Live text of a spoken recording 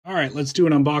All right, let's do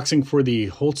an unboxing for the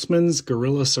Holtzman's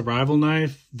Gorilla Survival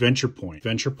Knife Venture Point.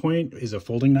 Venture Point is a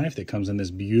folding knife that comes in this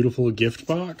beautiful gift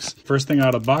box. First thing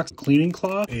out of the box, cleaning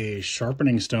cloth, a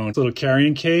sharpening stone, little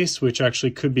carrying case, which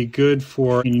actually could be good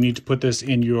for, and you need to put this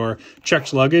in your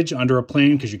checked luggage under a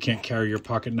plane because you can't carry your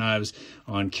pocket knives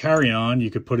on carry-on.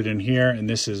 You could put it in here, and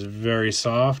this is very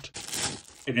soft.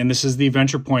 And this is the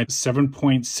Venture Point,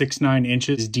 7.69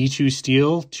 inches, D2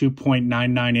 steel,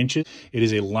 2.99 inches. It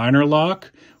is a liner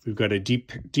lock. We've got a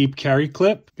deep carry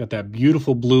clip. Got that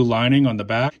beautiful blue lining on the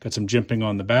back. Got some jimping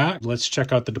on the back. Let's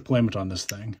check out the deployment on this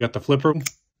thing. Got the flipper,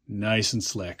 nice and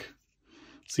slick.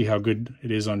 See how good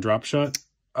it is on drop shot.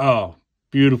 Oh,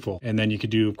 beautiful. And then you could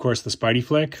do, of course, the Spidey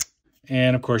flick.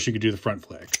 And of course, you could do the front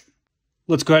flick.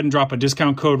 Let's go ahead and drop a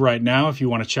discount code right now if you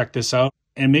want to check this out.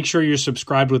 And make sure you're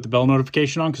subscribed with the bell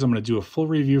notification on because I'm going to do a full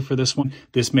review for this one.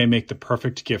 This may make the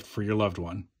perfect gift for your loved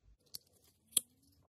one.